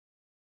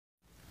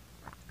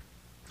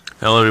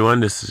Hello, everyone.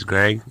 This is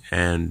Greg,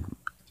 and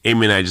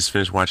Amy and I just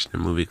finished watching a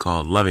movie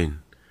called Loving,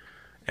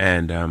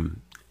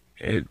 and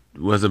it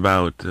was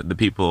about the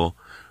people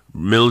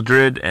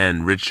Mildred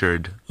and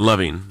Richard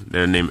Loving.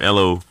 They're named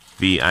Loving,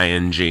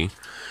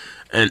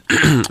 and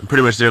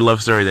pretty much their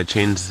love story that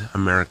changed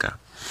America.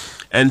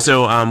 And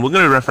so we're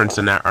going to reference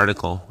an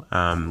article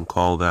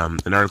called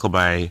an article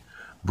by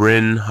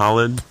Brynn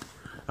Holland,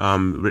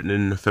 written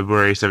in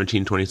February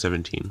 17,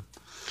 2017.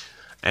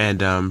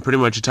 And pretty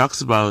much it talks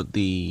about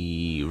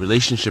the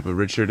relationship of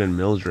Richard and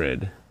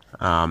Mildred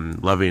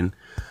Loving,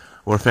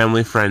 were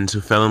family friends who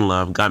fell in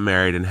love, got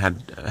married, and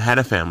had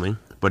a family.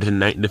 But in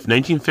the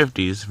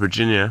 1950s,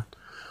 Virginia,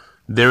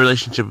 their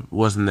relationship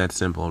wasn't that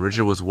simple.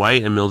 Richard was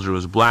white and Mildred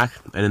was black,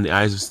 and in the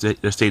eyes of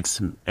the state's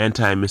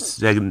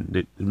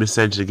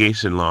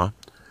anti-miscegenation law,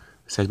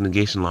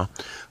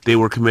 they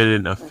were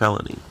committed a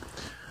felony.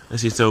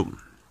 Let's see. So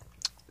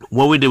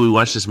what we did, we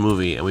watched this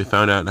movie, and we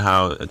found out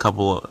how a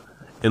couple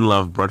in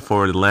love brought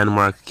forward the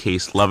landmark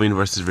case Loving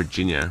versus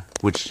Virginia,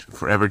 which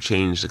forever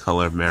changed the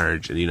color of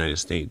marriage in the United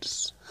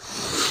States.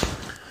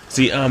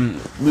 See,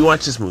 we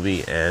watched this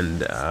movie,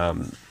 and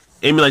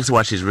Amy likes to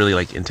watch these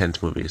really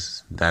intense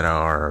movies that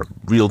are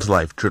real to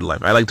life, true to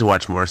life. I like to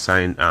watch more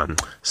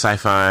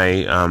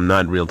sci-fi,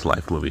 not real to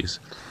life movies,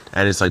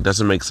 and it's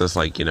doesn't make us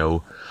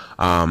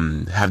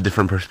have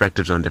different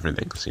perspectives on different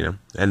things,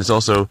 And it's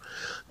also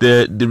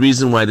the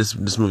reason why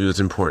this movie was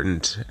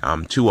important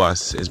to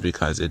us is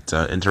because it's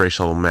an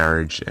interracial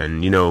marriage,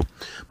 and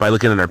by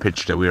looking at our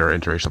picture that we are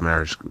an interracial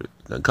marriage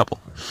couple.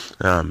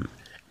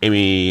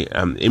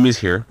 Amy's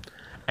here,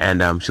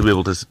 and she'll be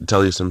able to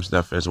tell you some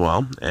stuff as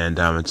well. And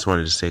I just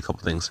wanted to say a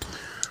couple things.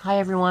 Hi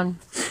everyone,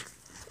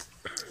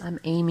 I'm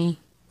Amy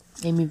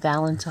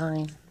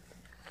Valentine.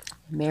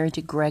 I'm married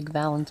to Greg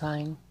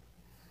Valentine.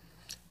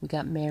 We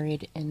got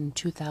married in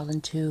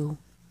 2002,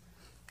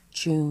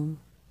 June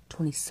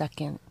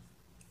 22nd,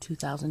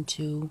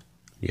 2002.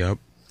 Yep.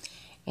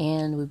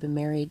 And we've been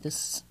married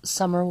this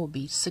summer, will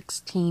be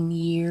 16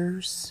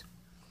 years.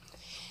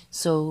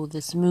 So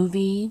this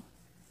movie,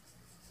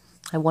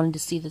 I wanted to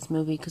see this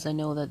movie because I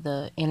know that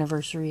the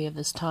anniversary of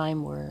this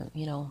time where,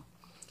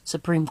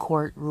 Supreme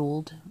Court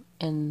ruled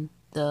in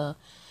the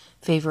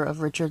favor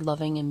of Richard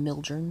Loving and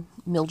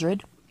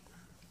Mildred.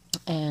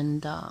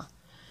 And,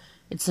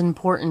 it's an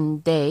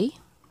important day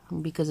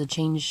because it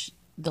changed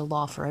the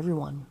law for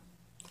everyone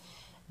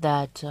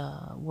that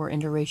were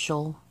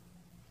interracial,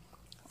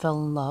 fell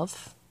in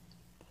love,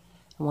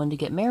 and wanted to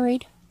get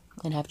married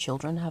and have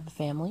children, have a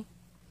family.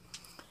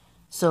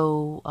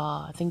 So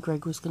I think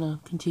Greg was going to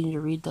continue to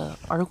read the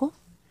article.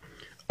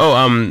 Oh,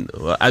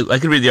 I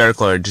could read the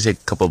article or just take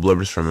a couple of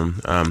blurbers from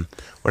him.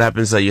 What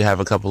happens is that you have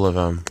a couple of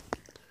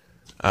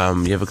a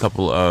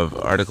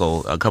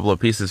couple of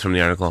pieces from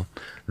the article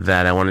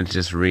that I wanted to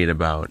just read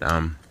about.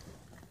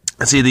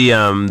 See,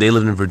 they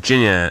lived in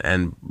Virginia,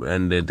 and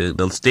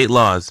the state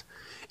laws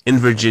in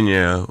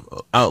Virginia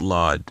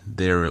outlawed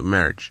their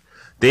marriage.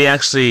 They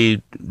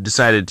actually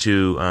decided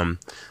to,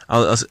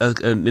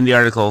 in the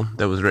article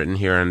that was written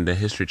here on the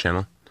History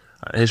Channel,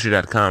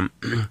 history.com,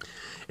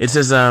 it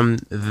says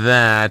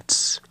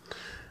that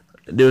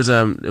there was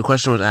a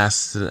question was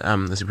asked.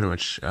 Let's see, pretty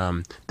much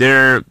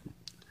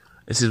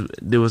it's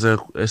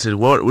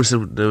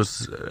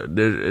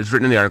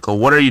written in the article,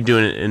 what are you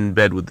doing in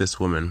bed with this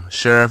woman?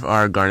 Sheriff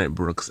R. Garnett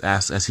Brooks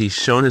asked as he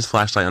shone his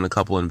flashlight on the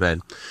couple in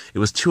bed. It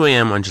was 2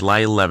 a.m. on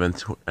July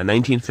 11th,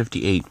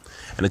 1958,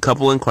 and the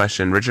couple in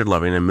question, Richard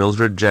Loving and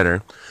Mildred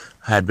Jeter,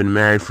 had been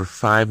married for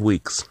 5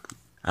 weeks.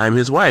 I'm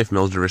his wife,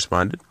 Mildred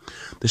responded.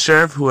 The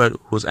sheriff, who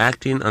was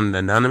acting on an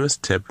anonymous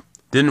tip,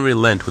 didn't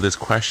relent with his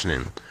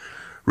questioning.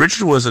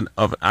 Richard was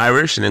of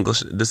Irish and English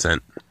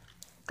descent,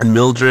 and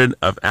Mildred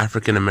of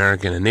African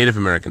American and Native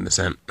American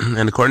descent,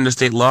 and according to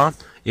state law,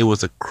 it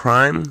was a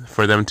crime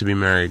for them to be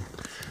married.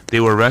 They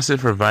were arrested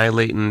for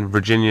violating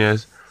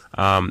Virginia's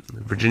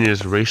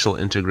Racial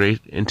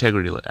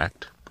Integrity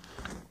Act.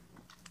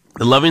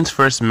 The Lovings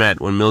first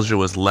met when Mildred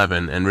was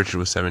 11 and Richard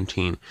was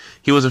 17.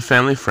 He was a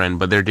family friend,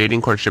 but their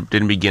dating courtship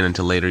didn't begin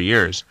until later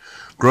years.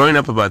 Growing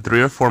up about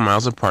 3 or 4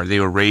 miles apart,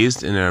 they were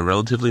raised in a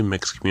relatively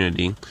mixed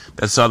community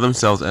that saw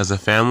themselves as a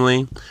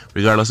family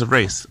regardless of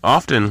race.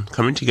 Often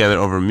coming together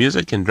over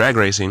music and drag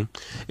racing,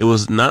 it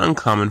was not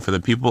uncommon for the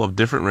people of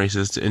different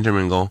races to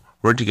intermingle,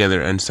 work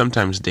together, and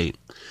sometimes date.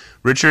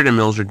 Richard and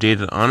Mildred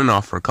dated on and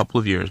off for a couple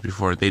of years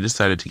before they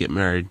decided to get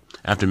married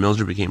after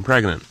Mildred became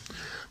pregnant.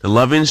 The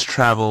Lovings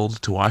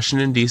traveled to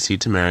Washington, D.C.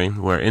 to marry,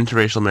 where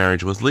interracial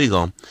marriage was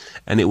legal,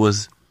 and it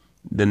was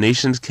the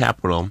nation's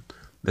capital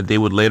that they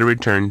would later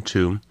return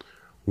to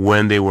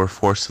when they were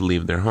forced to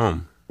leave their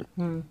home.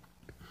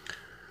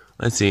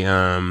 Let's see.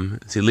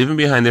 Leaving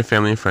behind their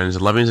family and friends,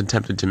 the Lovings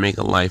attempted to make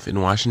a life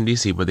in Washington,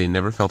 D.C., but they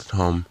never felt at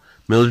home.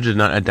 Mildred did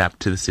not adapt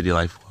to the city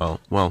life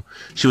well.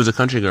 She was a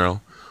country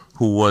girl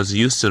who was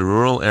used to the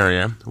rural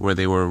area where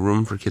there were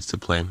room for kids to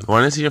play.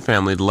 Wanting to see her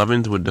family, the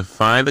Lovings would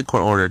defy the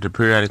court order to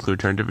periodically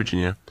return to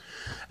Virginia.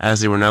 As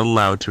they were not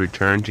allowed to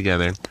return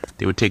together,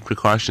 they would take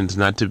precautions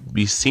not to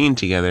be seen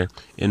together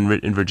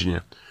in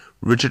Virginia.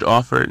 Richard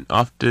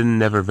often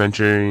never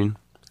venturing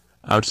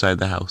outside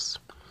the house.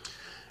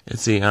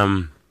 Let's see,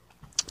 in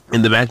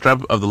the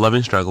backdrop of the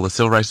Loving struggle, the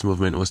civil rights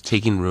movement was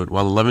taking root.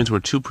 While the Lovings were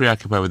too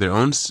preoccupied with their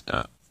own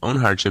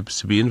hardships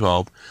to be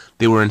involved,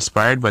 they were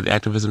inspired by the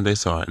activism they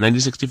saw. In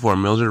 1964,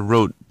 Mildred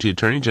wrote to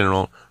Attorney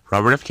General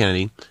Robert F.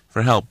 Kennedy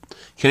for help.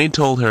 Kennedy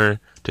told her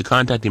to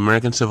contact the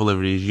American Civil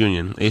Liberties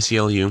Union,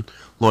 ACLU,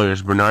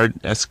 lawyers Bernard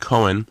S.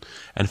 Cohen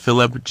and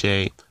Philip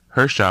J.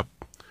 Hershop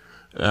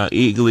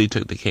eagerly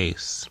took the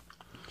case.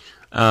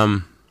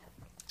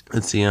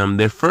 Let's see,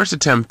 their first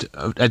attempt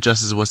at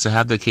justice was to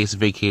have the case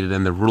vacated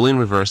and the ruling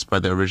reversed by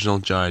the original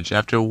judge.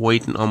 After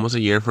waiting almost a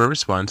year for a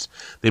response,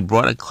 they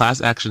brought a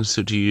class action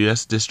suit to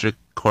U.S. District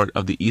Court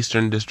of the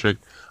Eastern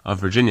District of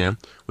Virginia,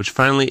 which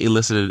finally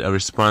elicited a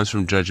response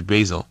from Judge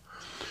Basil.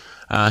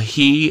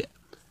 He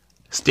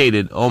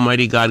stated,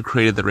 Almighty God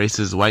created the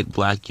races white,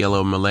 black,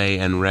 yellow, Malay,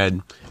 and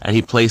red, and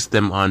he placed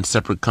them on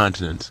separate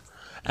continents.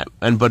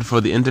 But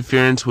for the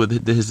interference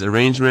with his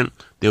arrangement,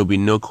 there will be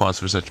no cause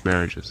for such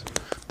marriages.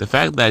 The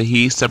fact that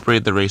he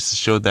separated the races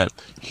showed that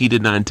he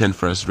did not intend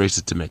for us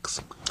races to mix.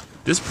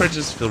 This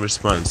prejudiceful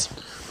response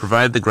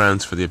provided the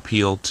grounds for the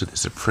appeal to the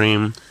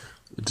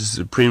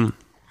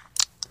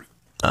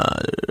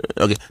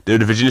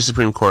Virginia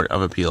Supreme Court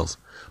of Appeals,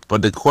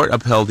 but the court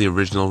upheld the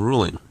original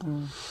ruling.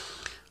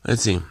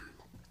 Let's see.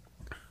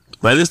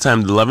 By this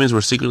time, the Lovings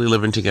were secretly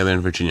living together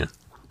in Virginia.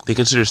 They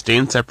considered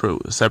staying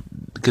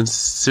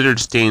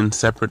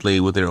separately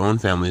with their own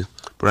families,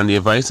 but on the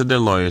advice of their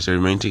lawyers, they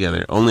remained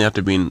together, only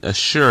after being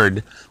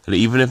assured that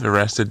even if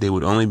arrested, they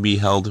would only be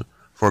held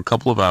for a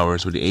couple of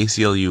hours with the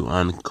ACLU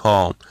on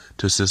call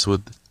to assist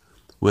with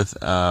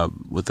the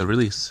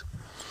release.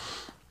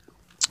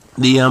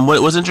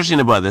 What was interesting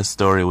about this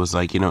story was,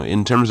 like,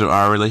 in terms of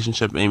our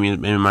relationship, Amy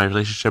and my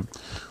relationship,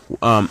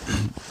 our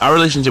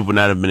relationship would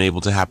not have been able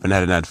to happen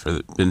had it not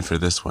been for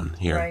this one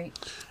here. Right.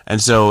 And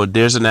so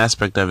there's an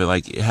aspect of it,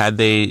 like, had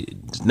they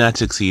not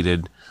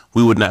succeeded,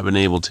 we would not have been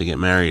able to get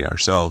married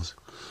ourselves.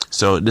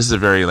 So this is a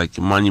very, like,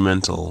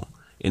 monumental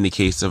in the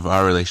case of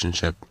our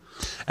relationship.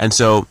 And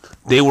so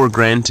they were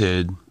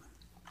granted,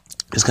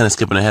 just kind of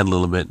skipping ahead a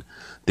little bit,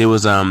 they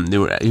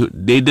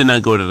did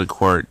not go to the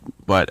court,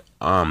 but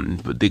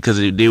because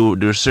there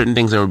were certain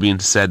things that were being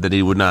said that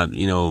he would not,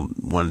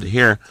 wanted to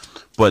hear,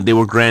 but they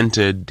were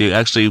granted, they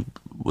actually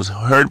was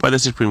heard by the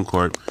Supreme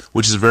Court,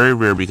 which is very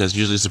rare because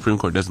usually the Supreme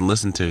Court doesn't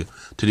listen to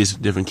these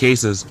different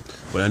cases.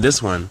 But on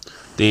this one,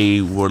 they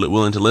were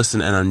willing to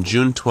listen, and on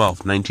June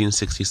 12th,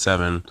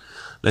 1967,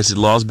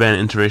 laws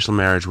banning interracial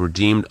marriage were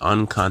deemed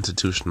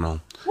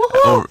unconstitutional.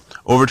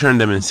 Overturned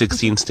them in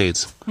 16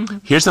 states.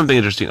 Here's something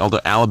interesting.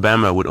 Although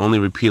Alabama would only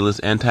repeal its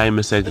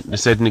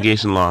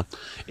anti-miscegenation law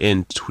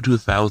in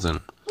 2000.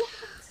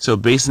 So,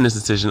 based on this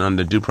decision on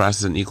the Due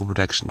Process and Equal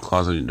Protection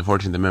Clause of the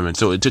 14th Amendment.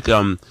 So, it took, it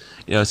was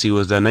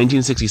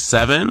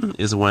 1967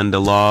 is when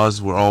the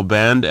laws were all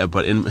banned,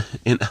 but in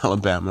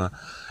Alabama,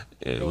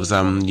 it was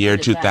year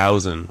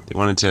 2000. They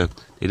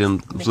didn't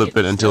flip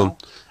it until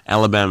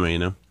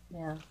Alabama,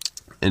 Yeah.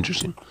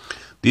 Interesting.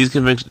 These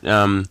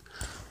convictions,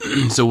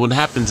 so what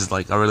happens is,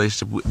 like, our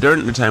relationship,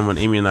 during the time when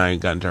Amy and I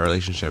got into our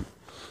relationship,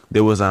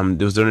 there was during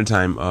the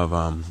time of,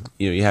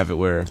 you have it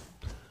where,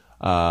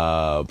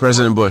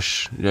 President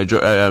Bush, George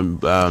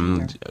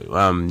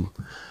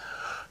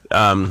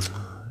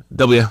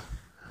W.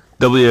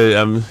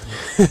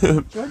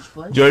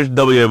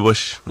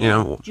 Bush,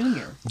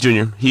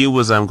 Jr. He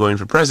was Going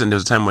for president. There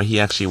was a time where he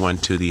actually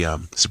went to the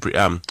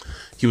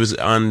he was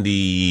on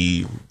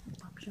the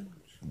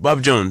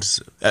Bob Jones.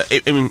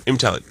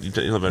 Tell it. You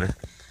know better.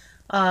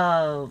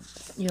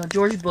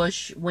 George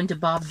Bush went to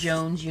Bob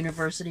Jones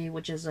University,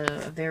 which is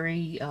a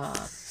very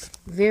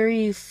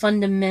very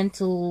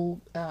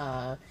fundamental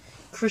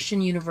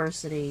Christian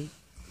university,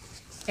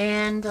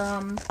 and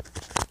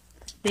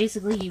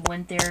basically he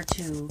went there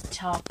to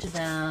talk to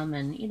them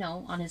and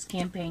on his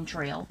campaign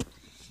trail.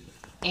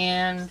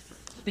 And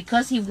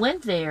because he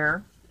went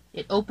there,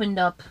 it opened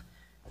up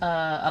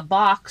a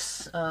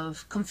box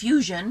of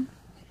confusion,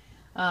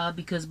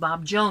 because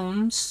Bob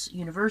Jones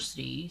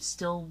University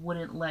still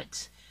wouldn't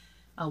let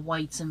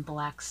whites and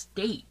blacks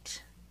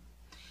date.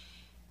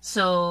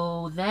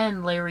 So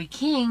then Larry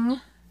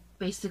King,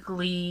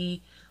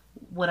 basically,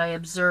 what I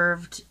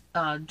observed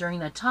during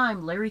that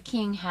time, Larry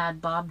King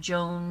had Bob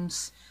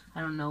Jones,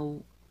 I don't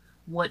know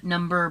what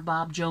number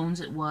Bob Jones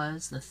it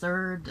was, the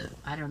third,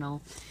 I don't know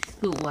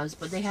who it was,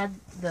 but they had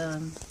the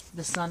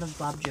son of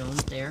Bob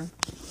Jones there.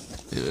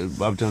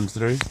 Bob Jones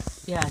third?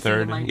 Yeah,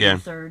 third. The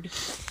third.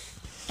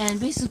 And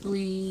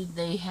basically,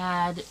 they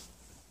had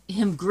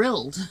him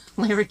grilled.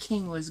 Larry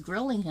King was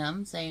grilling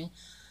him, saying,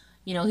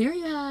 here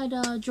you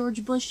had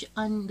George Bush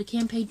on the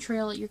campaign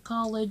trail at your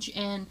college,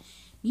 and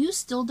you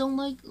still don't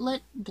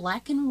let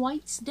black and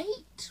whites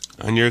date.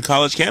 On your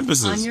college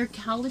campuses.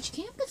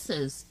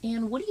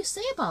 And what do you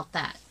say about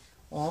that?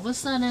 All of a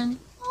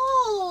sudden,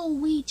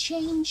 we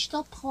changed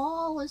the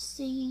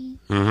policy.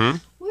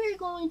 We're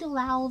going to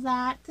allow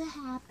that to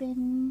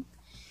happen.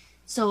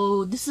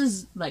 So this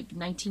is like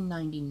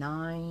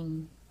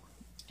 1999,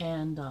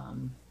 and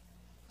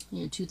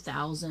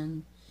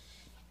 2000.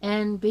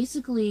 And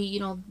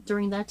basically,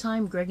 during that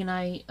time, Greg and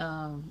I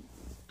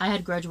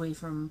had graduated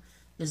from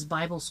this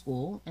Bible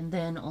school, and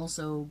then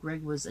also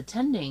Greg was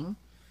attending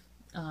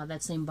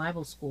that same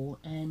Bible school,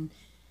 and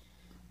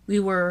we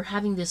were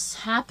having this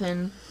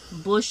happen.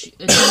 Bush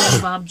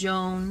attending Bob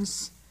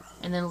Jones,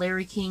 and then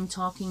Larry King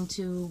talking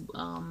to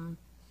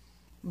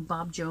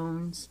Bob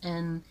Jones,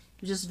 and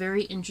it was just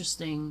very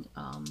interesting.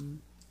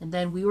 And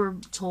then we were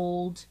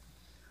told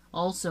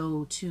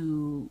also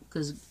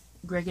because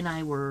Greg and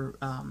I were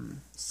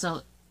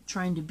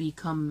trying to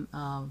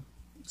become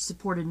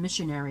supported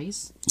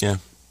missionaries. Yeah.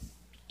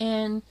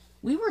 And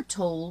we were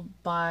told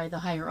by the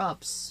higher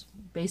ups,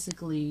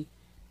 basically,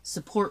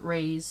 support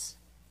Raise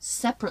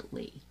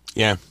separately.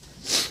 Yeah.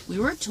 We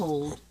were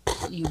told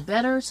you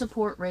better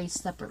support Raise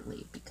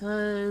separately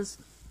because,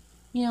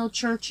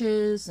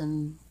 churches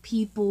and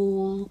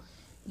people,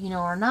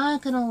 are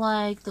not going to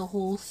like the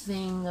whole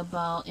thing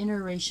about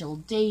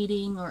interracial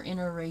dating or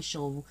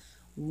interracial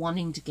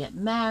wanting to get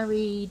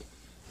married.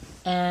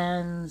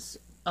 And,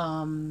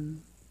 so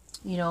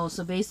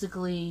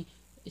basically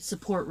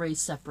support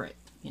Raise separate.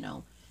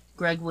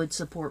 Greg would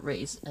support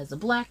Raise as a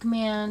black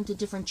man to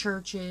different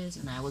churches,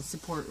 and I would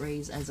support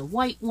Raise as a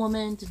white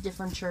woman to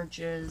different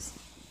churches.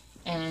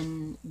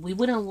 And we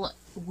would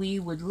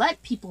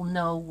let people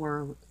know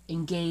we're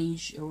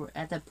engaged, or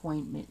at that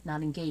point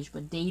not engaged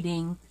but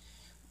dating,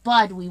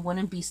 but we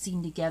wouldn't be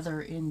seen together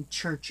in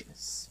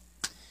churches.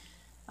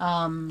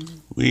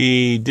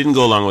 We didn't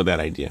go along with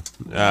that idea.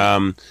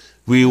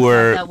 We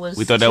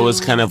thought that was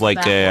kind of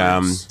like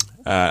a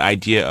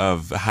idea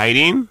of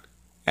hiding.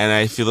 And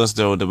I feel as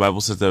though the Bible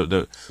says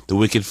the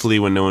wicked flee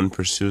when no one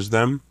pursues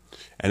them.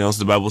 And also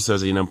the Bible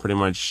says, pretty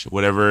much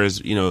whatever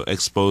is,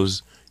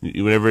 exposed,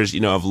 whatever is,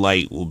 of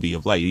light will be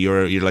of light.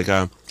 You're like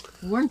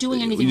we weren't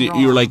doing anything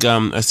wrong. You're like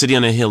a city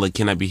on a hill that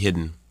cannot be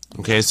hidden.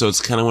 Okay, so it's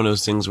kind of one of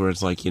those things where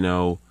it's like,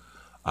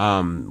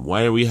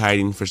 why are we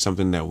hiding for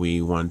something that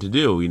we want to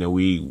do? We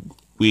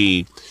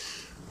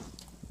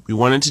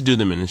wanted to do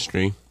the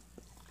ministry.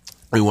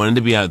 We wanted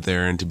to be out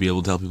there and to be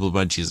able to tell people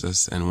about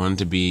Jesus, and wanted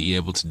to be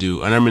able to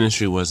do, and our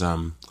ministry was,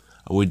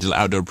 we did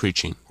outdoor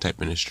preaching type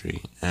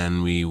ministry,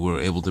 and we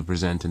were able to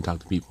present and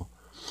talk to people,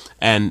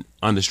 and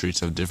on the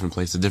streets of different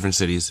places, different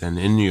cities, and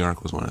in New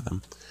York was one of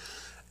them.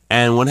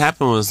 And what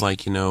happened was,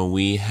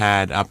 we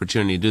had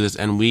opportunity to do this,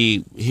 and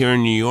here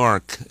in New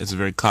York, it's a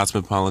very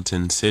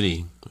cosmopolitan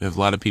city. We have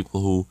a lot of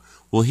people who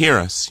will hear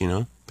us,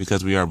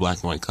 because we are a black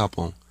and white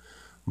couple.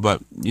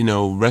 But,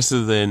 rest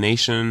of the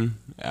nation,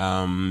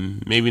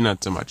 maybe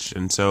not so much.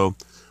 And so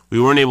we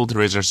weren't able to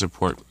raise our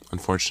support,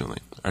 unfortunately.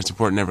 Our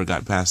support never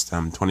got past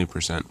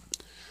 20%.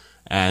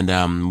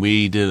 And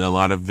we did a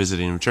lot of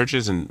visiting of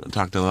churches and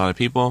talked to a lot of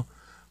people.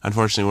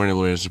 Unfortunately, we weren't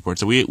able to raise our support.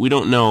 So we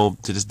don't know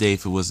to this day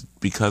if it was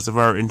because of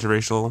our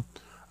interracial,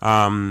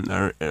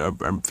 or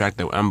fact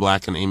that I'm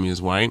black and Amy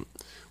is white.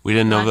 We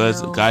didn't know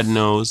that. God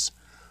knows.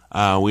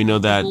 We know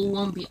that people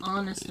won't be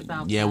honest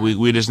about that. Yeah,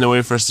 there's no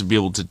way for us to be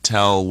able to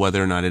tell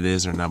whether or not it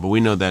is or not. But we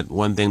know that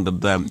one thing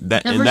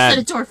that never said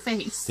it to our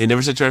face. They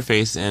never said it to our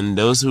face, and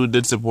those who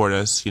did support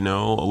us, we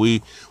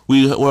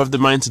have the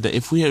mindset that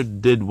if we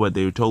had did what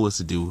they told us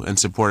to do and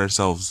support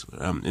ourselves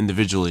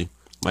individually,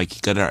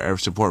 like get our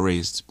support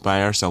raised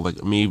by ourselves,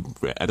 like me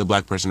as a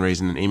black person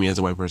raising and Amy as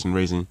a white person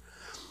raising,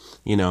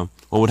 what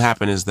would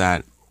happen is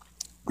that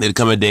there'd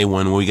come a day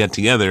when we got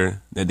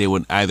together that they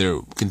would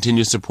either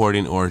continue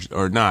supporting or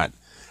not.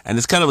 And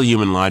it's kind of a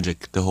human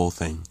logic, the whole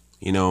thing.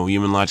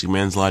 Human logic,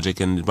 man's logic.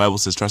 And the Bible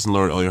says, trust in the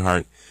Lord with all your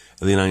heart,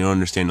 and lean on your own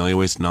understanding, all your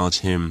ways acknowledge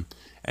Him,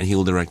 and He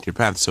will direct your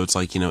path. So it's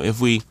like,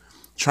 if we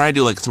try to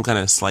do like some kind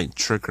of slight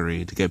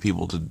trickery to get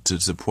people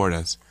to support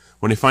us,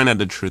 when they find out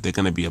the truth, they're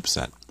going to be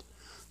upset.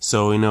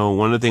 So,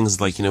 one of the things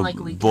is like,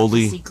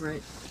 boldly.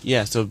 Secret.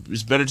 Yeah, so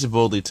it's better to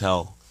boldly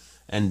tell,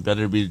 and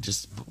better be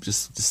just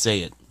to say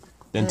it.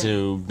 Than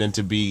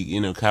to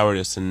be,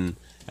 cowardice and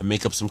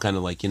make up some kind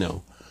of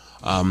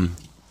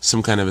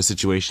some kind of a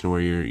situation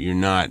where you're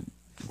not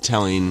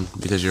telling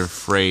because you're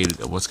afraid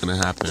of what's going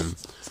to happen,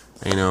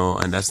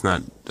 and that's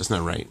not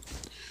right.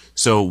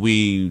 So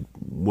we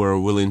were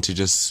willing to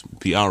just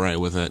be outright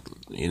with it,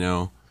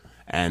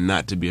 and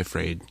not to be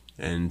afraid.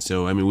 And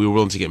so, we were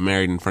willing to get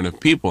married in front of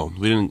people.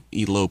 We didn't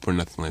elope or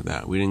nothing like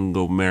that. We didn't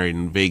go married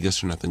in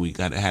Vegas or nothing. We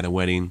had a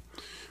wedding.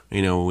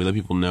 We let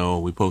people know.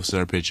 We posted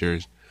our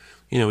pictures.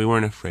 We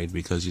weren't afraid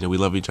because, we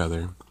love each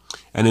other.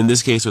 And in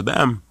this case with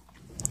them,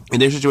 in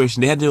their situation,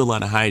 they had to do a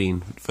lot of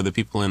hiding for the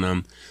people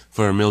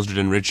for Mildred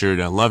and Richard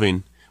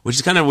Loving, which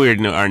is kind of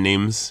weird, our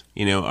names,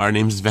 our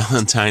name is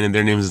Valentine and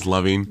their name is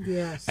Loving.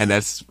 Yes. And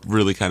that's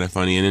really kind of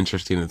funny and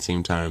interesting at the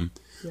same time.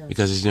 Yes.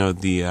 Because,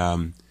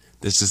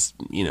 that's just,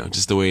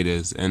 just the way it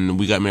is. And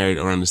we got married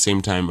around the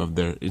same time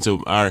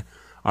so our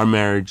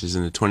marriage is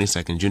in the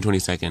June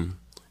 22nd.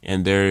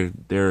 And their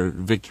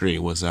victory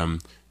was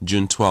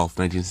June 12th,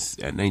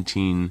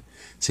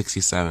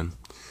 1967.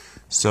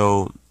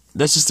 So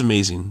that's just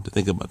amazing to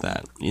think about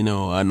that,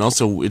 and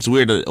also it's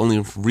weird that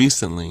only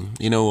recently,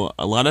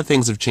 a lot of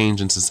things have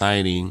changed in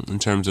society in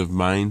terms of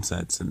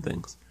mindsets and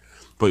things.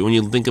 But when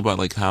you think about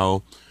like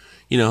how,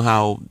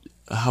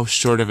 how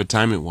short of a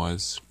time it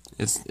was,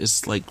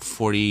 it's like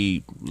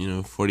 50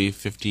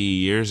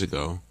 years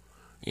ago.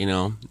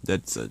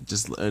 That's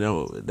just,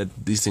 that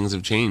these things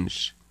have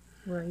changed.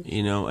 Right.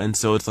 And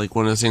so it's like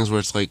one of those things where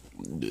it's like,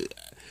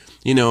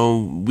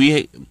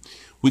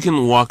 we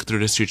can walk through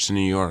the streets of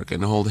New York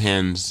and hold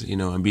hands,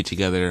 and be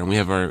together, and we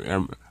have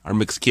our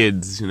mixed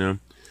kids,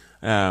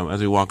 as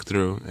we walk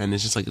through, and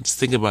it's just like, just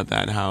think about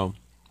that, how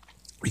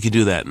we could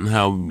do that, and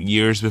how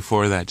years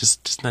before that,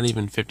 just not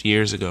even 50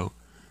 years ago,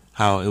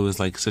 how it was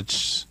like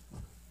such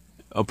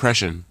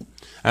oppression.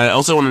 I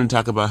also wanted to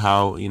talk about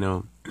how,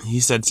 he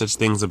said such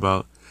things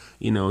about,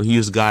 he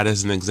used God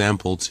as an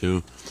example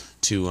to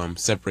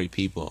separate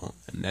people,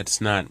 and that's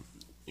not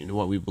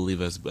what we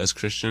believe as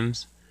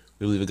Christians.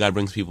 We believe that God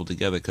brings people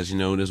together, because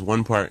there's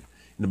one part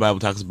in the Bible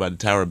talks about the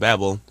Tower of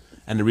Babel,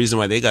 and the reason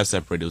why they got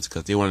separated was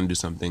because they wanted to do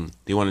something.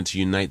 They wanted to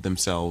unite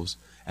themselves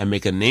and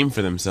make a name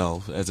for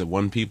themselves as a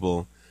one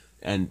people,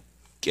 and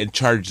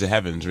charge the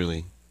heavens.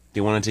 Really,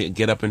 they wanted to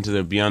get up into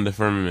the beyond the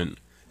firmament,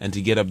 and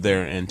to get up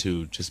there and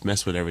to just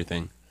mess with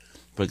everything.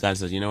 But God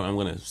says, I'm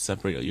going to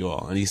separate you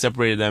all, and He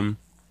separated them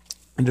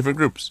in different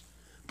groups.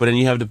 But then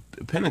you have the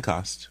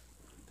Pentecost,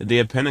 the day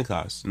of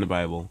Pentecost in the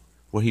Bible,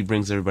 where He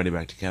brings everybody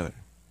back together.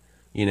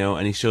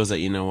 And He shows that,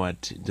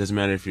 it doesn't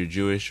matter if you're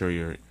Jewish or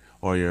you're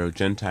a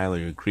Gentile or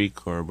you're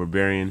Greek or a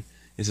barbarian.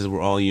 It says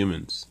we're all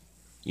humans.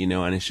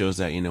 And it shows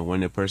that,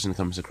 when a person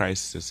comes to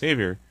Christ as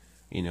Savior,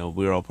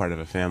 we're all part of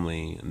a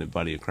family in the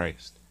body of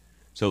Christ.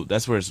 So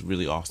that's where it's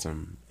really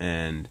awesome.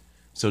 And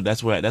so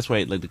that's why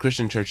like the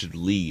Christian church should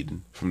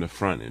lead from the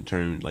front in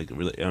terms like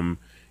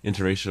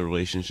interracial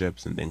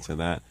relationships and things like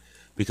that.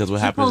 Because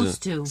what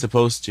happens is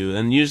supposed to,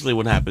 and usually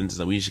what happens is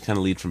that we should kind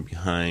of lead from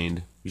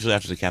behind. Usually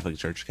after the Catholic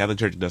Church. Catholic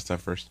Church does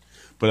stuff first,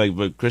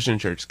 but Christian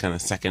Church kind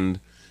of second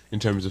in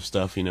terms of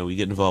stuff. We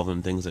get involved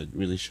in things that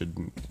really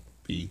shouldn't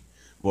be,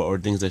 or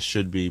things that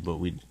should be, but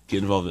we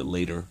get involved in it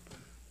later,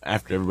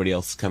 after everybody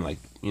else kind of like.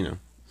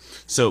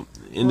 So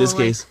in this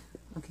case,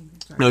 okay,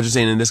 sorry. no, just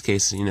saying in this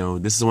case,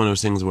 this is one of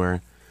those things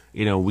where,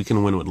 we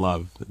can win with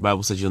love. The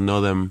Bible says you'll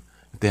know them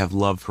if they have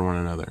love for one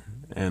another,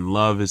 and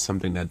love is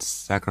something that's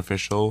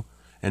sacrificial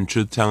and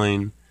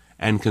truth-telling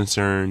and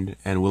concerned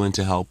and willing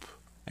to help,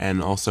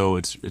 and also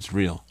it's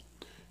real.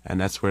 And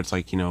that's where it's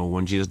like,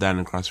 when Jesus died on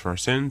the cross for our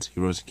sins,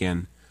 He rose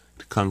again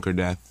to conquer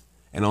death,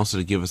 and also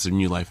to give us a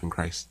new life in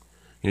Christ.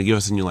 Give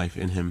us a new life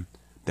in Him,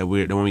 that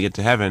when we get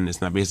to heaven, it's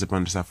not based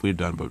upon the stuff we've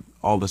done, but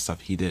all the stuff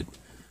He did.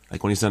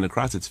 Like when He's on the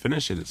cross, it's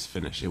finished.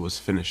 It was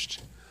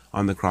finished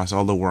on the cross,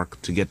 all the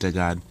work to get to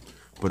God.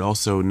 But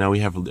also now we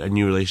have a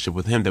new relationship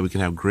with Him, that we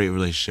can have a great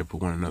relationship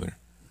with one another.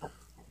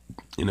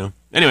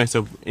 Anyway,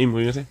 so Amy, what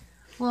were you gonna say?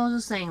 Well, I was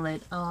just saying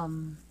that,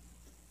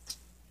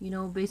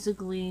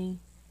 basically,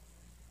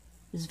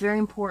 it's very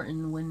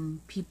important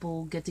when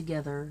people get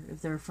together,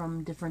 if they're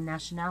from different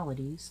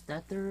nationalities,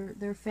 that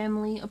their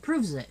family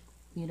approves it.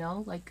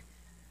 Like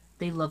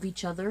they love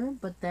each other,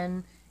 but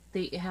then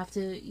they have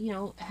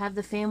to, have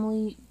the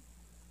family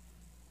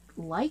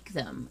like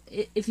them,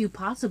 if you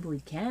possibly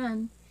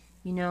can.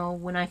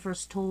 When I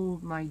first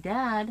told my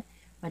dad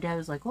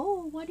was like,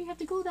 "Oh, why do you have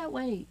to go that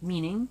way?"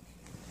 Meaning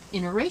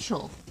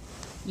interracial,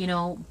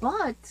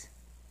 but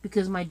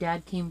because my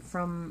dad came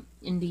from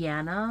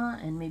Indiana,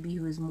 and maybe he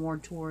was more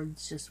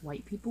towards just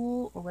white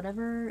people or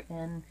whatever,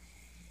 and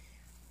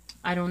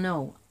I don't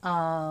know.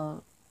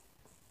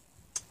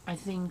 I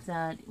think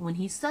that when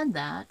he said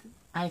that,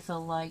 I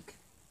felt like,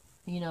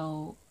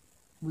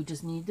 we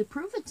just need to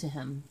prove it to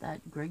him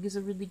that Greg is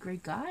a really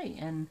great guy,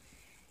 and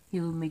he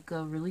would make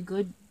a really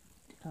good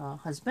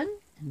husband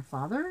and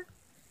father,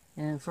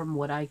 and from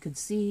what I could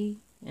see,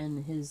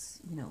 and his,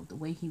 the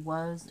way he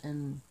was,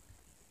 and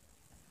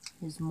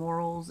his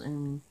morals,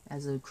 and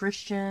as a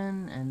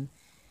Christian, and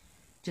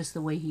just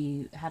the way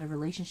he had a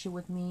relationship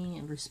with me,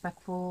 and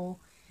respectful,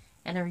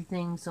 and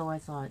everything. So I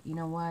thought, you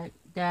know what,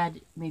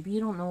 Dad, maybe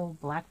you don't know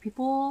black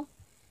people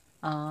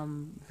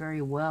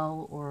very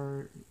well,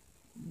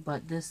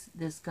 but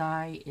this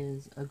guy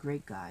is a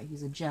great guy.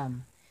 He's a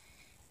gem.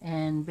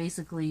 And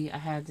basically I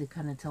had to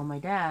kind of tell my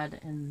dad,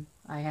 and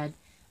I had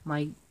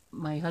my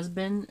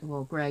husband,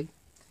 well, Greg,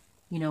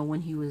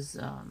 when he was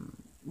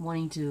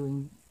wanting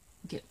to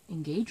get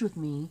engaged with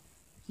me,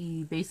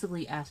 he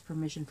basically asked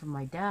permission from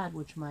my dad,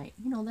 which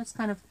that's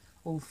kind of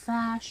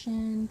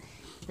old-fashioned,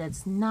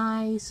 that's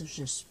nice, it's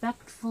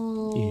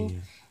respectful, yeah.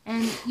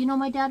 And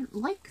my dad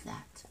liked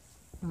that.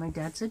 And my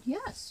dad said,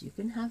 yes, you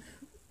can have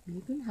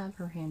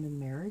her hand in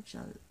marriage.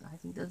 I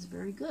think that's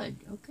very good.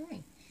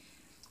 Okay.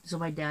 So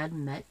my dad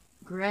met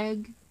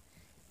Greg,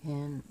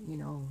 and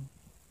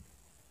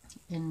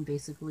and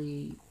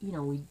basically,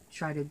 we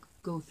try to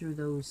go through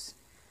those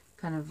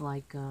kind of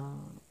like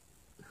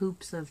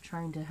hoops of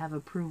trying to have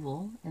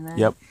approval, and then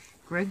yep.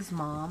 Greg's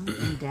mom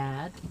and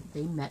dad,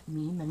 they met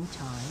me many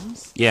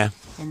times. Yeah.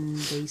 And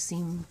they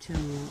seemed to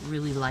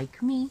really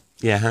like me.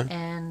 Yeah. Huh?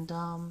 And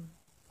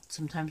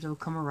sometimes they would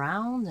come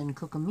around and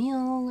cook a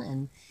meal,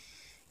 and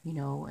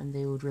and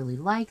they would really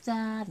like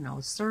that, and I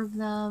would serve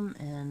them,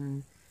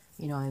 and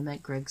I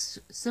met Greg's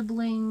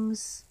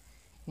siblings.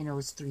 It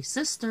was 3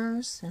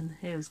 sisters, and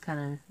he was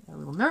kind of a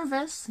little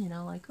nervous,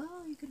 like,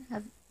 oh, you're going to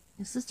have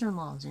your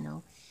sister-in-laws,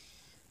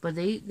 But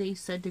they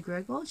said to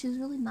Greg, oh, she's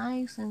really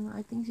nice, and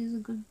I think she's a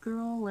good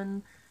girl,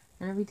 and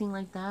everything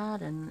like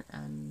that.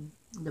 And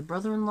the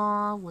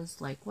brother-in-law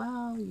was like,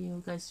 wow,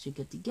 you guys should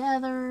get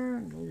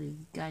together. You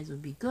guys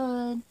would be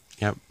good.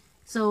 Yep.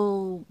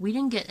 So we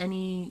didn't get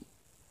any,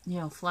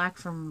 flack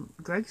from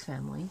Greg's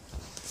family.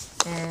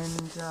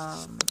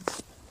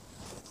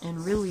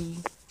 And really,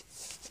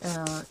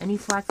 any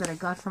flack that I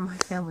got from my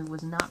family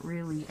was not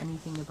really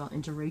anything about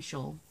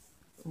interracial.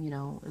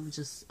 It was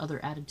just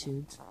other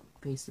attitudes,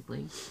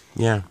 basically.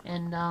 Yeah.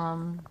 And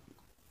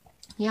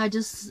I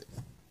just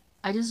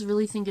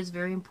really think it's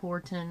very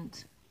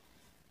important.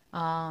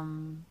 I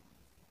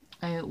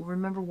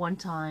remember one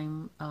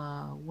time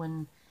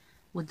when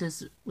with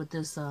this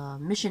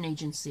mission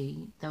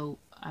agency that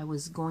I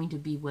was going to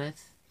be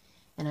with,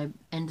 and I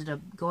ended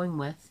up going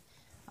with,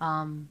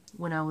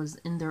 when I was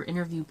in their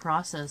interview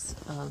process,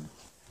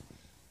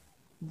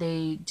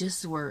 they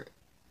just were,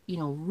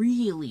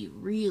 really,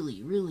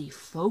 really, really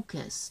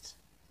focused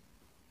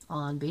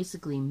on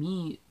basically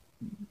me,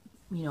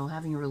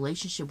 having a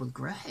relationship with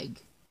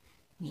Greg.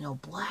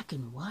 Black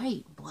and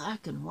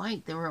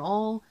white. There were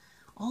all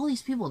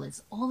these people.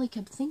 That's all they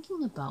kept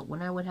thinking about.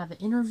 When I would have an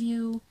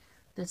interview,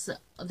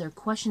 their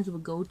questions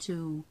would go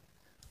to,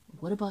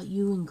 what about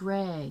you and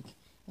Greg?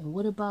 And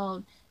what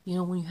about,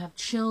 when you have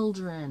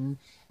children?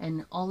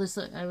 And all this.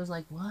 I was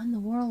like, what in the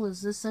world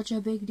is this such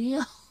a big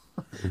deal?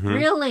 Mm-hmm.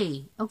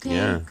 Really? Okay,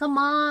 yeah. Come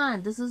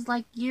on. This is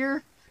like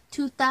year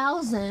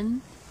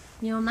 2000,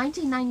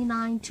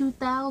 1999,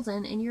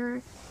 2000, and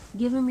you're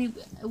giving me,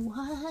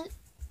 what?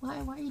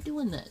 Why are you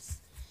doing this?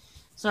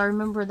 So I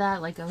remember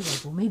that, like, I was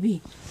like, well,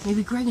 maybe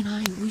Greg and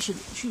I, we should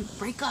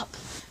break up,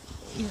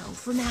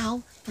 for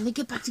now, and then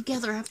get back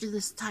together after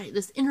this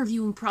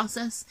interviewing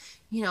process,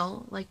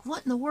 like,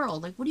 what in the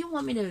world? Like, what do you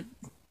want me to,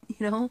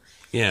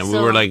 Yeah, so, we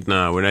were like,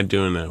 no, we're not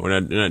doing that.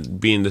 We're not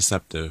being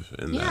deceptive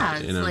in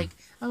that, it's like,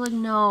 I was like,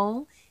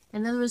 no.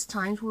 And then there was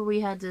times where we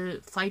had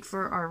to fight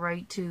for our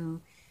right to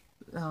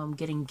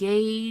get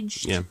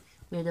engaged. Yeah.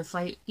 We had to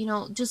fight,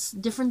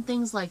 just different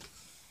things like,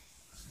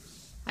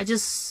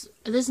 this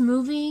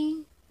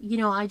movie,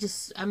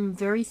 I'm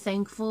very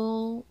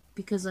thankful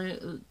because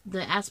the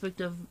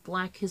aspect of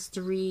Black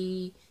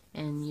history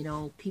and,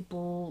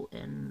 people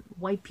and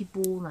white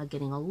people not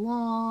getting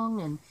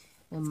along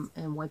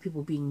and white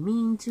people being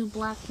mean to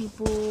Black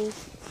people.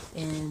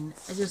 And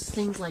I just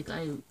think like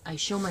I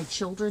show my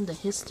children the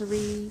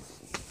history,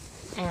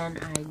 and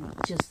I'm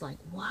just like,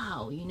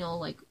 wow,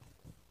 like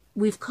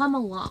we've come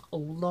a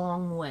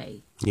long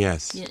way.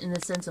 Yes. In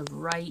the sense of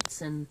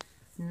rights and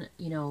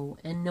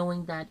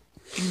knowing that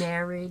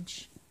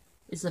marriage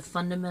is a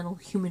fundamental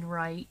human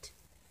right,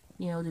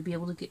 to be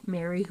able to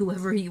marry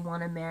whoever you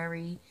want to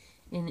marry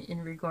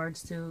in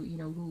regards to,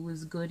 who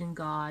is good in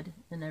God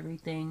and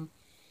everything.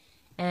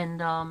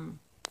 And, I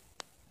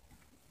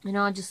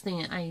just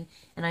think I'm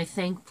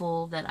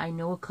thankful that I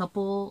know a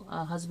couple,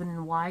 a husband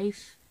and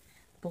wife,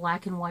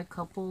 Black and white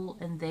couple,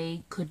 and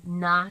they could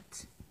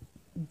not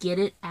get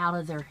it out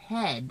of their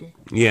head.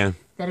 Yeah.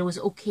 That it was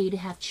okay to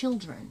have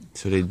children.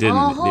 So they didn't.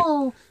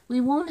 Oh, we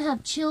won't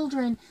have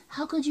children.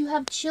 How could you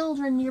have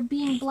children? You're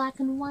being Black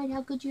and white.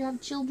 How could you have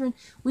children?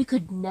 We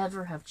could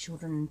never have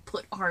children and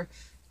put our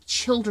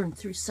children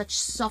through such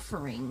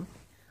suffering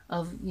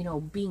of,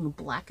 being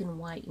Black and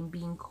white and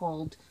being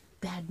called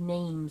bad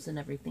names and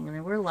everything.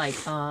 And we're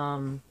like,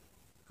 I'm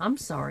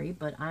sorry,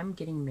 but I'm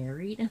getting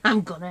married and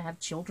I'm going to have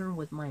children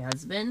with my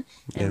husband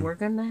and we're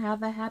going to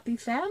have a happy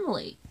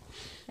family.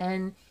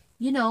 And,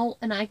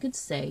 and I could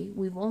say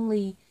we've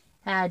only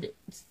had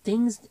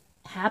things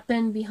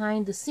happen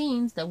behind the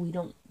scenes that we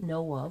don't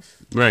know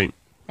of. Right.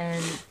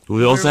 And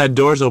we also had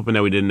doors open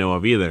that we didn't know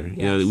of either.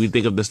 Yes. We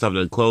think of the stuff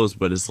that closed,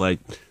 but it's like,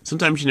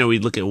 sometimes, we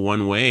look at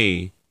one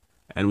way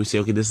and we say,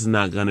 okay, this is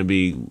not going to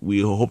be,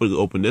 we hope it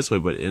will open this way,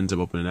 but it ends up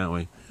opening that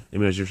way.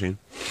 Maybe that's your thing.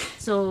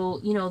 So,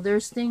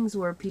 there's things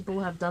where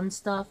people have done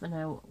stuff and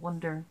I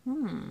wonder,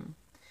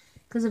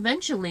 because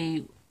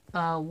eventually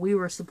we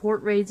were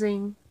support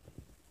raising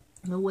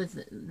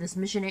with this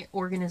mission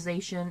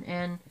organization,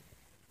 and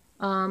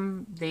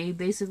they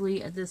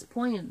basically, at this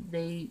point,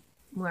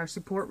 our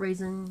support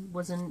raising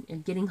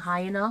wasn't getting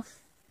high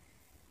enough,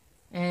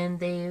 and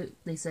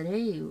they said,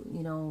 hey,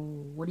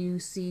 what do you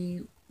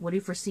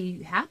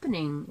foresee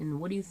happening, and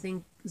what do you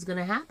think is going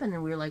to happen?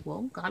 And we were like,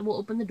 well, God will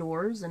open the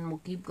doors and we'll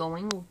keep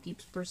going, we'll keep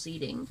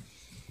proceeding.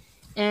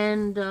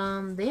 And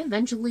they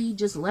eventually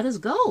just let us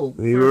go.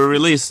 We were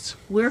released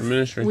from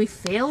ministry. We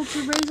failed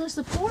to raise our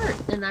support.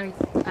 And I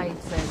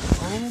said,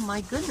 oh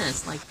my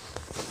goodness, like,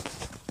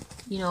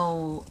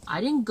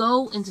 I didn't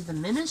go into the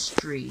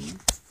ministry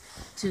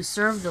to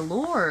serve the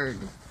Lord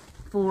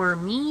for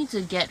me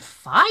to get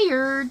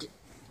fired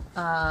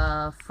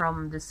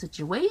from the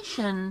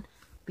situation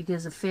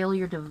because of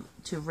failure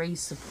to raise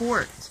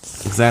support.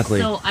 Exactly.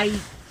 So I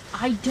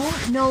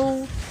don't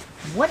know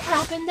what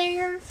happened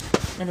there,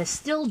 And I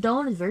still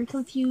don't. It's very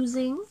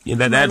confusing. Yeah,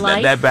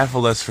 that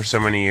baffled us for so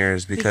many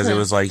years because it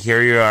was like,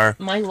 here you are,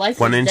 my life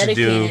wanting was to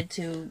do dedicated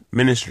to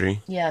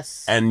ministry.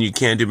 Yes. And you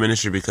can't do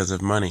ministry because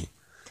of money.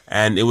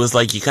 And it was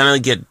like, you kind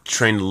of get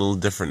trained a little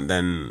different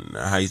than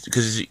how you,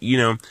 because, you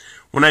know,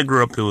 when I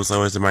grew up, it was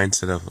always the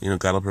mindset of, you know,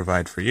 God will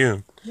provide for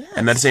you. Yes.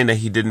 And not saying that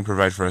he didn't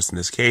provide for us in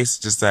this case,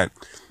 just that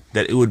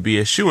it would be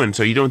a shoo-in.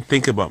 So you don't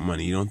think about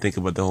money. You don't think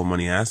about the whole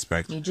money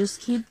aspect. You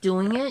just keep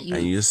doing it.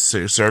 And you just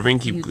serving,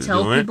 keep doing it. You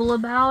tell people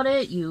about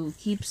it. You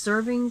keep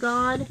serving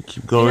God.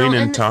 Keep going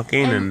and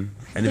talking, and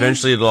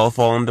eventually it'll all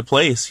fall into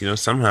place, you know,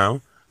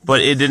 somehow.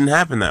 But it didn't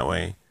happen that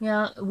way.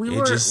 Yeah, we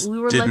were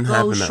let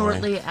go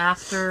shortly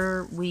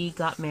after we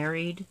got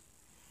married.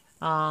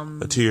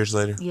 2 years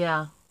later.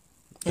 Yeah.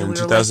 And in we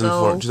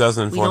 2004.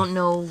 We don't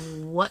know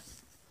what,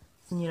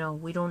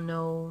 we don't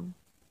know,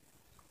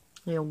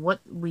 what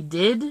we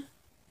did.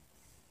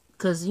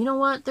 Because you know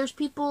what? There's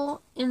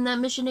people in that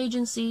mission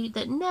agency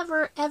that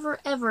never, ever,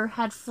 ever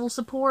had full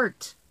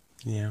support.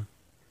 Yeah.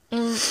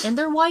 And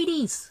they're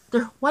whiteys.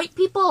 They're white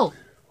people.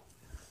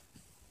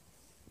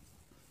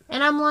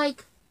 And I'm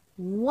like,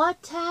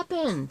 what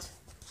happened?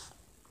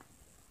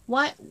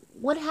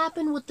 What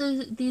happened with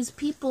these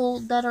people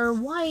that are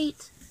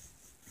white?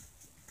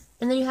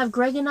 And then you have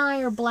Greg and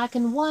I are black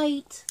and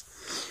white.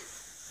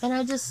 And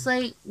I just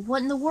say,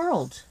 what in the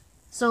world?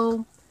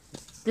 So,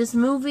 this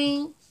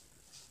movie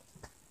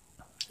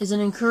is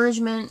an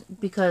encouragement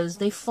because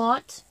they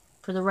fought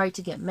for the right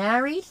to get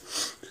married.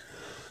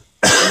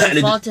 And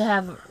they fought to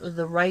have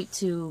the right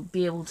to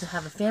be able to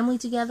have a family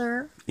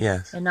together.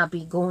 Yes. And not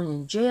be going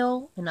in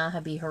jail and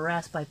not be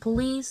harassed by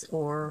police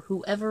or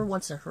whoever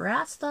wants to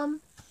harass them.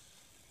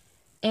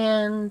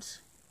 And,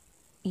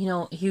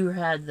 you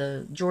had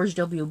the George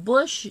W.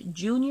 Bush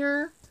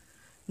Jr.,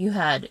 you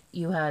had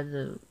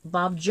the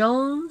Bob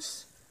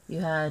Jones, you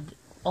had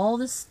all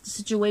this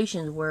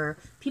situations where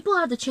people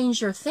had to change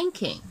their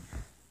thinking.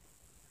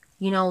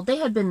 They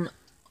had been,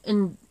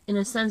 in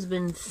a sense,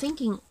 been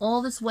thinking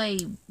all this way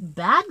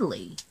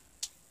badly.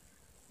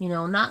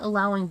 Not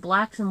allowing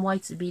blacks and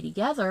whites to be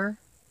together.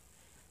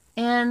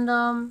 And,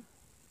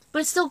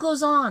 but it still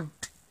goes on.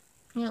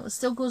 It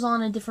still goes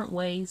on in different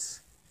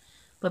ways.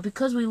 But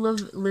because we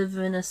live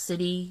in a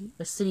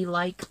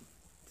city-like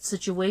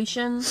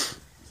situation,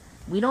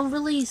 we don't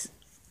really,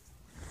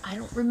 I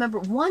don't remember.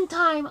 One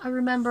time I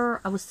remember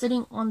I was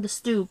sitting on the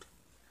stoop,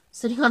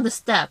 sitting on the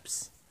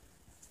steps,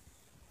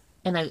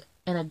 and a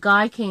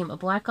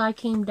black guy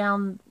came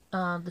down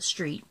the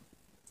street,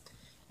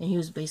 and he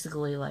was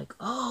basically like,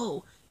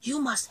 "Oh,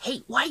 you must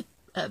hate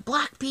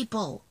black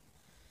people."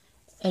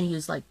 And he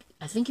was like,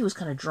 I think he was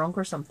kind of drunk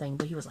or something,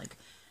 but he was like,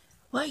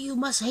 "Well, you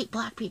must hate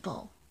black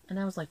people." And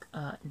I was like,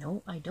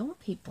 no, I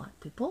don't hate black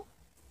people.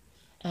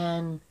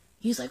 And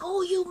he's like,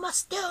 "Oh, you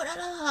must do it."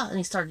 And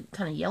he started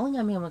kind of yelling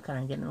at me. I'm kind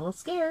of getting a little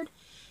scared.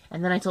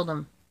 And then I told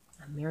him,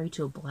 "I'm married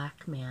to a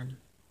black man."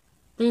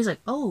 Then he's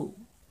like, "Oh,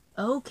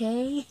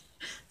 okay."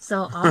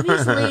 So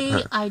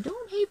obviously, I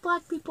don't hate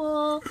black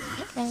people.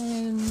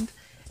 And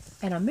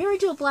I'm married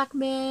to a black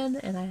man.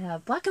 And I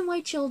have black and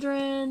white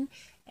children.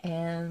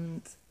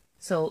 And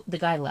so the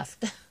guy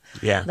left.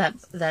 Yeah.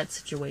 that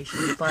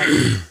situation. But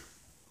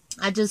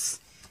I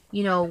just,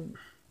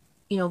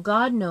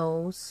 God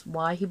knows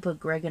why he put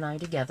Greg and I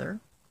together.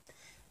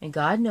 And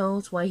God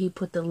knows why he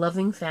put the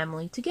Loving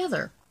family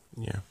together.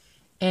 Yeah.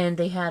 And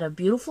they had a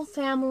beautiful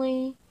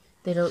family.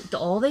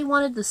 All they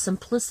wanted, the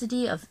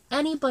simplicity of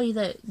anybody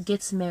that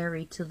gets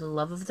married to the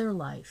love of their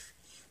life.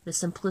 The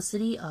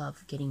simplicity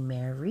of getting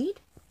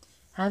married,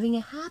 having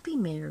a happy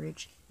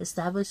marriage,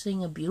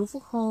 establishing a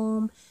beautiful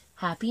home,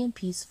 happy and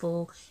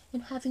peaceful,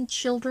 and having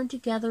children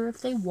together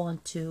if they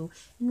want to,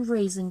 and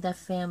raising that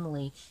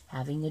family,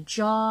 having a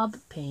job,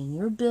 paying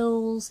your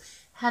bills,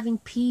 having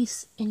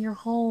peace in your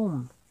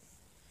home.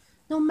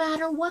 No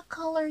matter what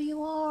color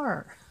you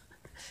are.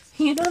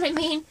 You know what I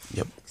mean?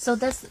 Yep. So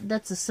that's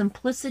the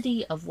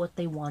simplicity of what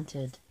they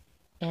wanted.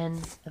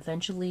 And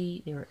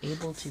eventually they were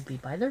able to be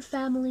by their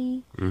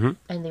family, and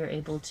they were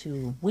able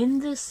to win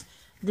this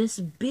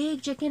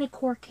big, gigantic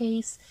court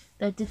case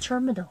that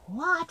determined a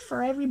lot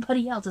for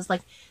everybody else. It's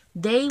like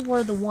they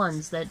were the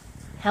ones that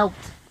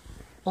helped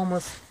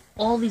almost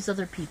all these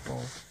other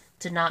people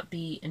to not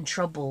be in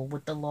trouble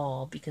with the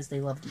law because they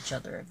loved each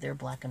other, if they're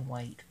black and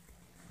white.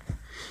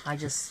 I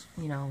just,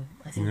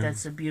 I think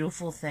that's a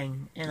beautiful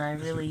thing. And I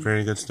really...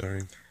 Very good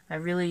story. I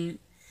really...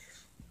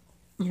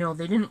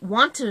 they didn't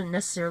want to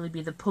necessarily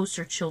be the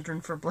poster children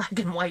for black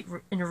and white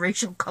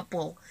interracial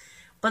couple,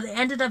 but they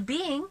ended up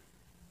being.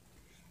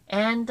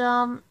 And,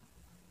 I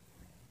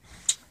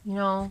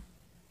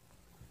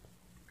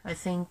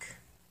think,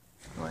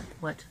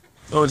 what?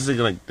 Oh, it's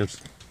like,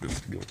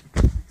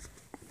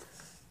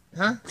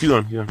 huh? Keep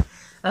going.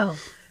 Oh,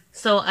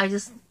 so I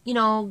just,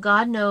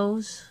 God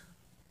knows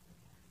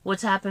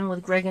what's happened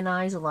with Greg and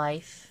I's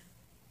life.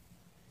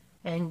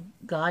 And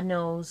God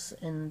knows,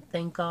 and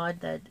thank God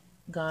that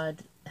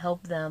God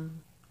helped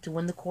them to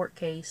win the court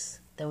case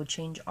that would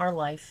change our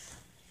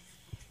life.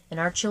 And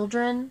our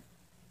children,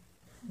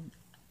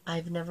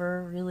 I've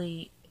never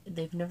really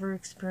they've never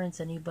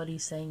experienced anybody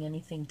saying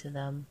anything to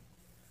them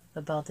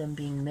about them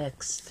being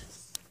mixed.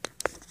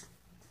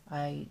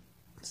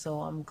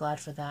 So I'm glad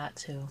for that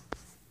too.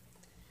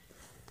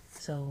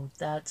 So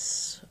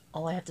that's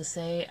all I have to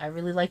say. I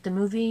really liked the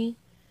movie.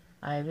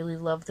 I really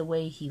loved the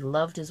way he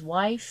loved his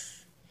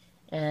wife,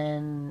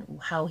 and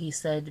how he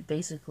said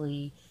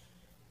basically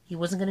he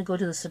wasn't going to go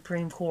to the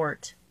Supreme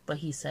Court, but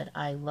he said,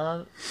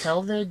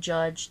 tell the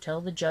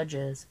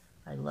judges,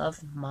 I love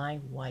my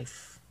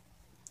wife.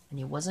 And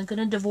he wasn't going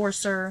to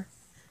divorce her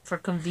for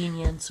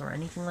convenience or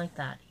anything like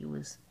that. He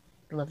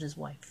loved his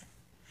wife.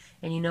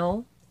 And you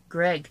know,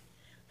 Greg,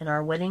 in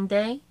our wedding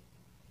day,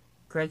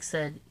 Greg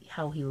said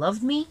how he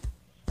loved me,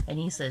 and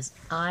he says,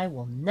 I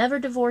will never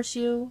divorce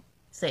you.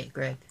 Say it,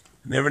 Greg.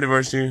 Never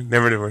divorce you,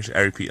 never divorce you.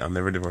 I repeat, I'll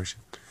never divorce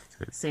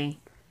you. See,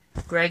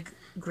 Greg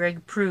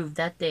proved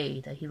that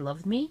day that he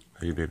loved me.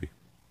 Love you, baby.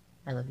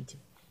 I love you too.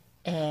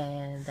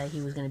 And that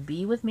he was going to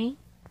be with me.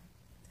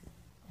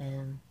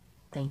 And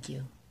thank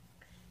you.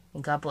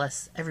 And God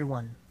bless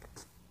everyone.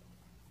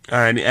 All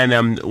right,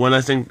 and one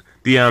last thing.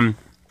 I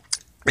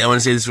want to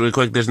say this really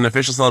quick. There's an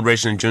official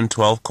celebration on June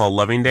 12th called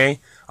Loving Day,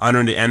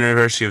 honoring the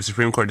anniversary of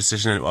Supreme Court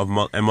decision of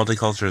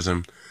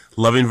multiculturalism.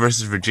 Loving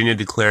versus Virginia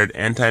declared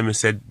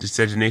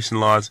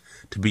anti-miscegenation laws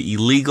to be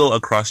illegal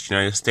across the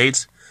United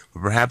States,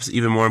 but perhaps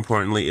even more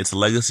importantly, it's a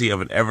legacy of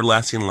an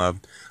everlasting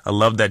love, a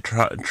love that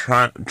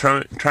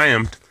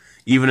triumphed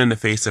even in the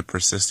face of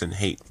persistent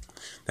hate.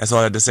 That's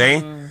all I have to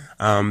say.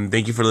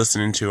 Thank you for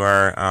listening to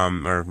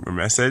our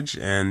message,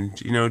 and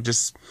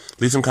just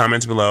leave some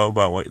comments below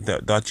about what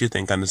thoughts you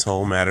think on this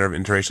whole matter of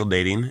interracial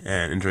dating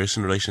and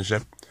interracial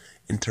relationship.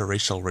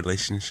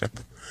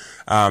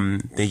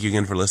 Thank you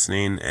again for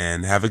listening,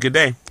 and have a good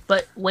day.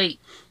 But wait,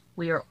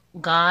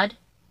 God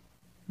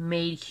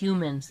made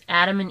humans,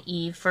 Adam and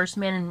Eve, first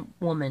man and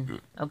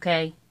woman.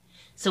 Okay,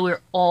 so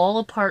we're all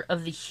a part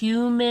of the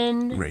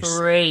human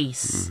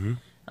race. Mm-hmm.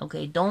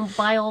 Okay, don't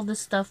buy all this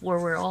stuff where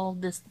we're all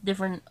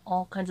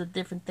all kinds of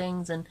different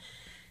things, and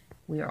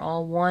we are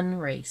all one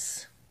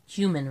race,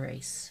 human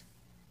race.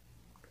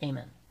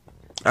 Amen.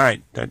 All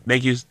right,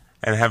 thank you,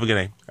 and have a good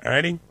day. All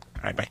righty,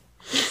 all right, bye.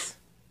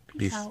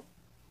 Peace. Out.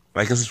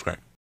 Like and subscribe.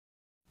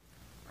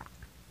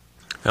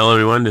 Hello,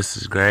 everyone. This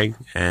is Greg,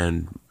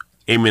 and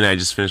Amy and I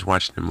just finished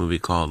watching a movie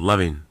called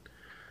Loving,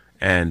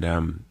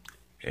 and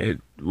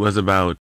it was about